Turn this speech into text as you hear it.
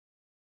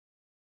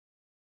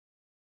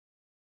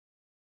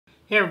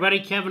Hey everybody,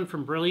 Kevin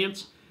from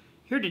Brilliance.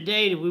 Here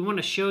today we want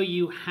to show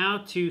you how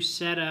to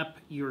set up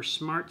your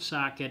smart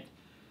socket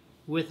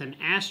with an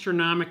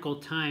astronomical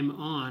time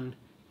on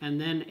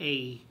and then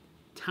a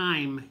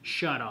time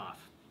shut off.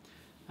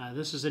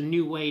 This is a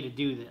new way to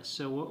do this.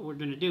 So what we're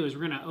going to do is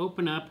we're going to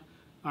open up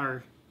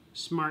our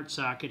smart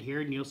socket here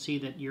and you'll see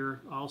that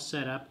you're all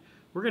set up.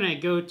 We're going to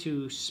go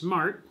to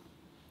Smart.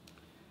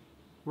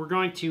 We're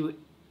going to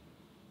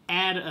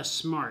add a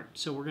smart.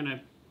 So we're going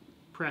to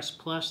press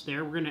plus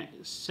there. We're going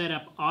to set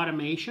up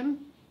automation,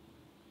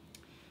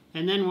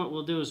 and then what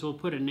we'll do is we'll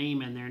put a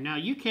name in there. Now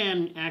you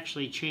can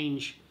actually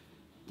change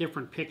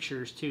different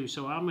pictures too,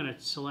 so I'm going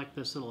to select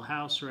this little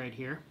house right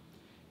here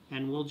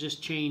and we'll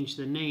just change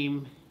the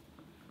name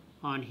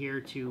on here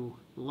to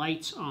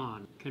lights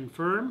on.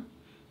 Confirm.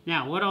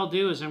 Now what I'll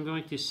do is I'm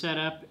going to set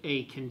up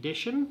a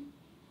condition,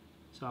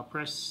 so I'll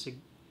press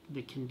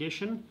the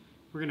condition.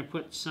 We're going to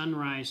put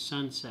sunrise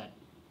sunset.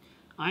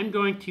 I'm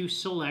going to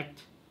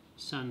select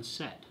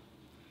sunset.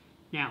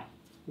 Now,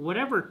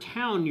 whatever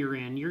town you're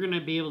in, you're going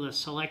to be able to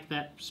select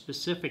that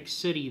specific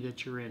city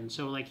that you're in.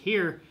 So like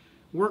here,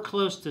 we're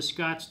close to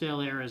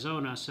Scottsdale,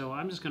 Arizona, so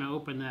I'm just going to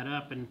open that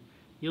up and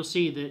you'll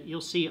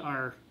see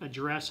our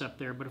address up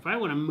there. But if I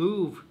want to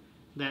move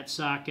that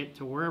socket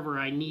to wherever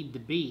I need to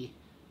be,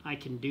 I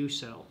can do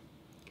so.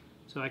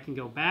 So I can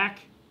go back.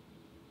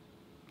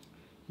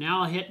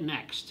 Now I'll hit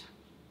next.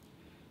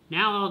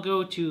 Now I'll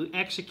go to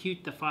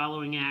execute the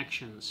following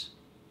actions.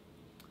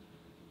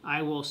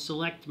 I will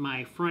select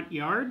my front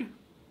yard,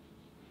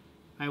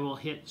 I will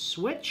hit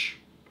switch,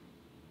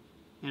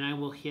 and I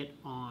will hit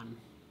on.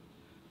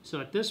 So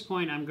at this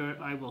point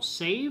I will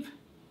save,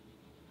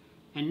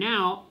 and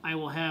now I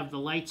will have the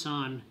lights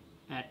on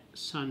at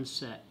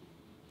sunset.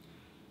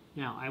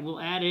 Now I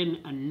will add in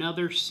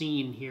another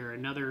scene here,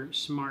 another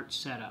smart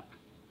setup.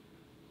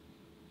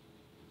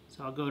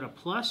 So I'll go to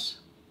plus,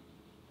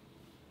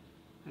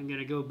 I'm going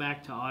to go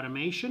back to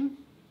automation,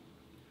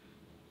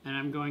 and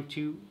I'm going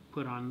to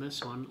put on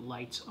this one,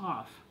 lights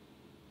off.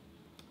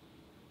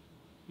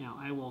 Now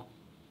I will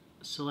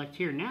select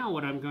here. Now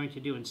what I'm going to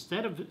do,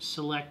 instead of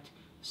select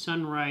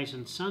sunrise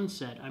and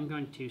sunset, I'm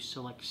going to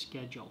select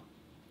schedule.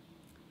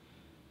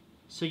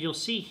 So you'll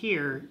see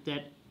here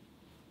that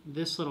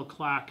this little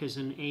clock is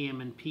in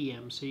AM and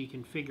PM, so you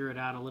can figure it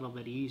out a little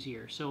bit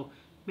easier. So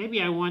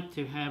maybe I want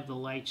to have the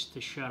lights to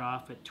shut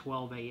off at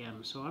 12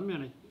 AM. So I'm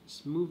going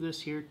to move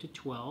this here to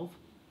 12.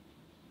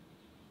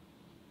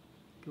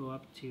 Go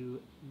up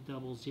to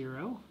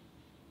 00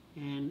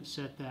 and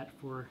set that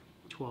for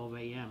 12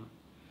 AM.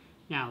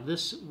 Now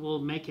this will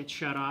make it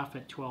shut off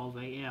at 12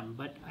 AM,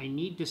 but I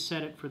need to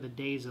set it for the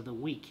days of the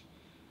week.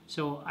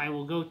 So I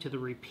will go to the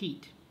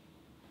repeat.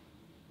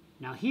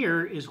 Now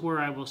here is where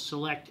I will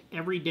select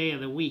every day of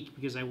the week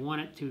because I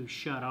want it to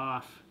shut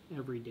off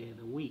every day of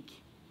the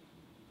week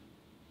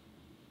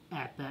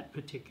at that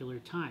particular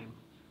time.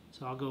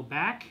 So I'll go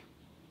back,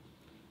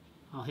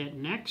 I'll hit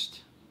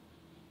next,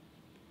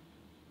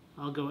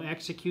 I'll go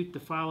execute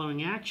the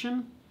following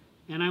action,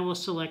 and I will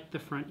select the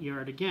front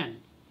yard again.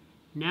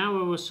 Now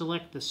I will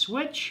select the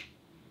switch,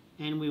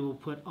 and we will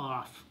put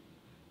off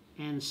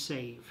and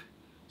save.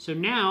 So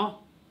now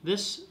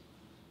this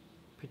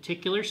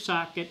particular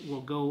socket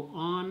will go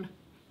on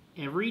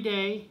every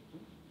day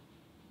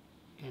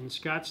in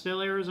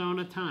Scottsdale,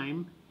 Arizona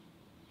time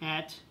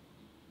at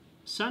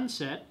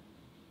sunset,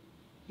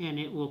 and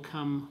it will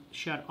come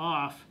shut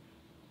off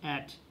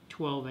at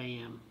 12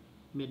 AM,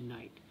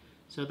 midnight.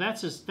 So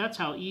that's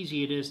how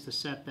easy it is to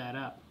set that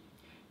up.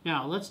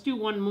 Now let's do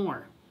one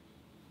more.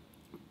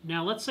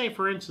 Now let's say,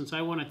 for instance,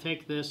 I want to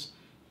take this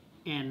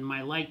and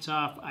my lights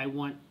off. I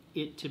want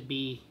it to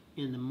be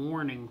in the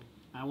morning.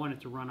 I want it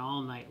to run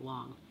all night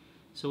long.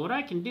 So what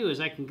I can do is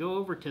I can go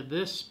over to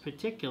this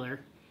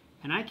particular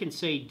and I can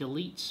say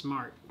delete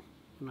smart,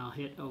 and I'll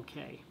hit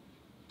OK.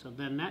 So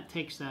then that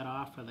takes that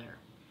off of there.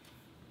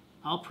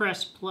 I'll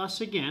press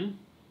plus again.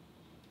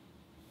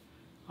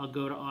 I'll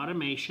go to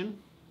automation,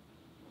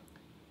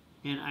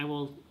 and I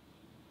will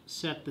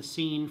set the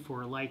scene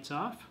for lights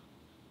off.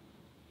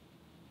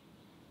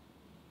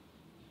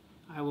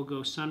 I will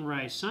go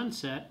sunrise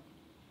sunset,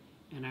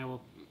 and I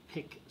will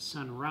pick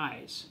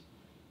sunrise.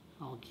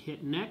 I'll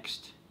hit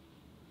next,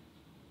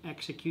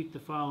 execute the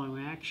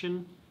following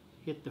action,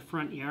 hit the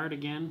front yard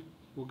again,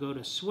 we'll go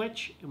to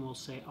switch and we'll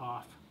say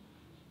off,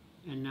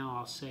 and now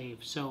I'll save.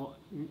 So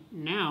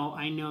now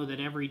I know that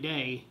every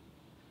day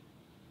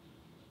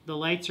the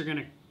lights are going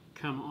to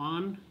come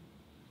on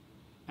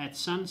at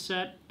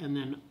sunset and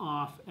then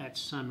off at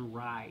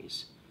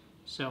sunrise.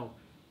 So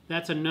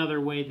that's another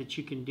way that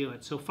you can do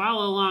it. So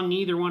follow along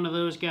either one of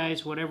those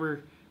guys,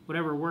 whatever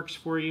works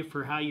for you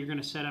for how you're going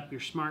to set up your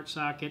smart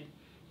socket,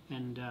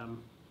 and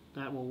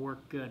that will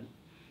work good.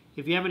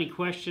 If you have any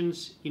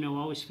questions,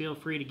 always feel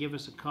free to give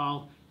us a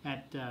call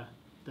at the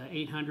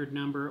 800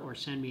 number or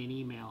send me an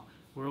email.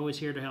 We're always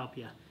here to help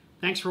you.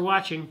 Thanks for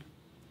watching.